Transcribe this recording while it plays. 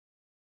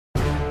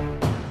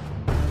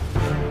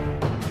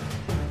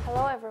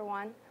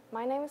everyone,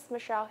 my name is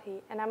Michelle He,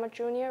 and I'm a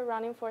junior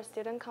running for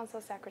Student Council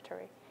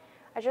Secretary.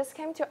 I just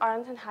came to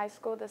Arlington High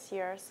School this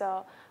year,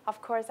 so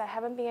of course I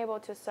haven't been able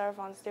to serve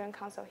on Student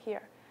Council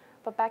here.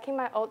 But back in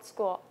my old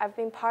school, I've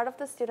been part of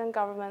the student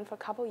government for a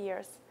couple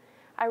years.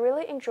 I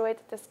really enjoyed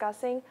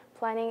discussing,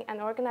 planning, and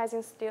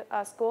organizing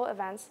school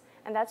events,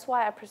 and that's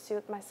why I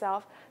pursued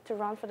myself to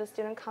run for the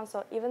Student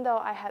Council even though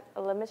I had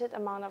a limited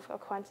amount of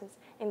acquaintance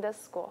in this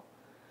school.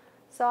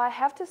 So I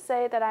have to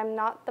say that I'm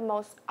not the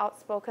most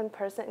outspoken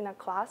person in the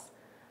class,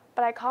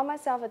 but I call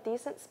myself a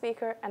decent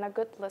speaker and a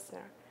good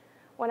listener.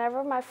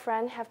 Whenever my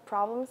friends have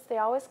problems, they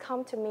always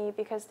come to me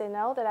because they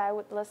know that I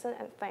would listen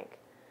and think.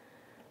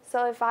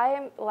 So if I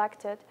am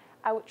elected,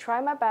 I would try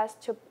my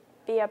best to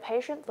be a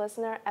patient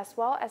listener as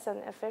well as an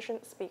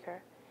efficient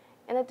speaker.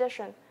 In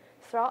addition,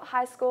 throughout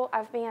high school,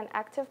 I've been an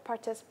active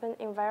participant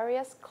in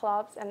various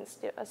clubs and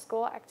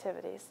school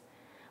activities.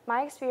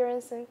 My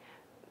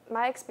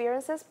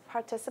experiences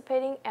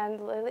participating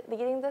and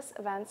leading these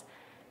events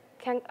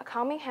can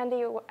come in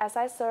handy as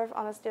I serve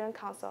on the Student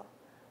Council.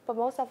 But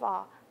most of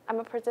all, I'm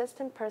a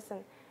persistent person,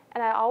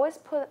 and I always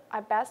put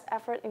my best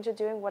effort into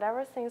doing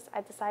whatever things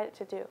I decided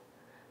to do.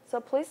 So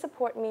please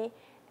support me,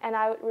 and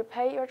I would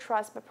repay your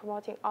trust by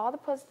promoting all the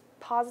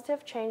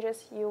positive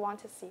changes you want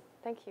to see.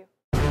 Thank you.